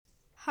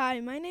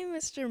Hi, my name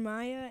is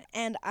Jarmyah,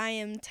 and I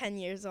am 10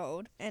 years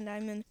old, and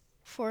I'm in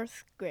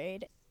fourth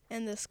grade,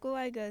 and the school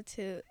I go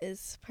to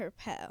is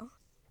Perpel.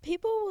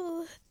 People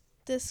will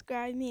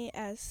describe me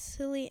as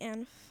silly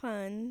and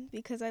fun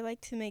because I like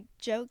to make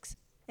jokes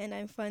and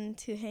I'm fun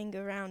to hang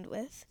around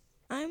with.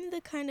 I'm the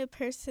kind of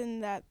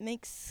person that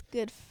makes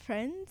good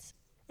friends,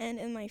 and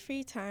in my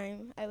free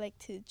time, I like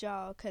to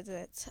draw because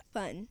it's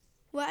fun.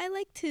 What I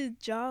like to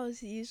draw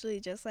is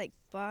usually just like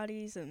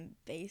bodies and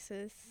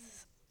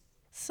bases.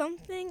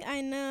 Something I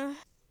know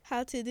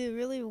how to do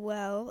really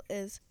well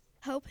is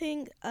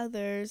helping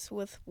others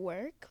with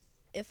work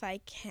if I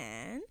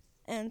can.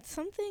 And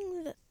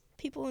something that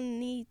people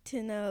need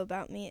to know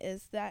about me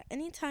is that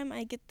anytime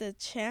I get the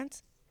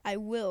chance, I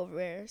will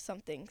wear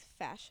something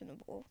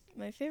fashionable.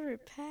 My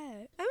favorite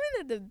pet. I'm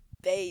in a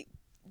debate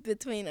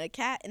between a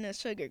cat and a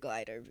sugar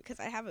glider because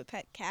I have a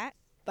pet cat,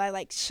 but I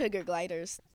like sugar gliders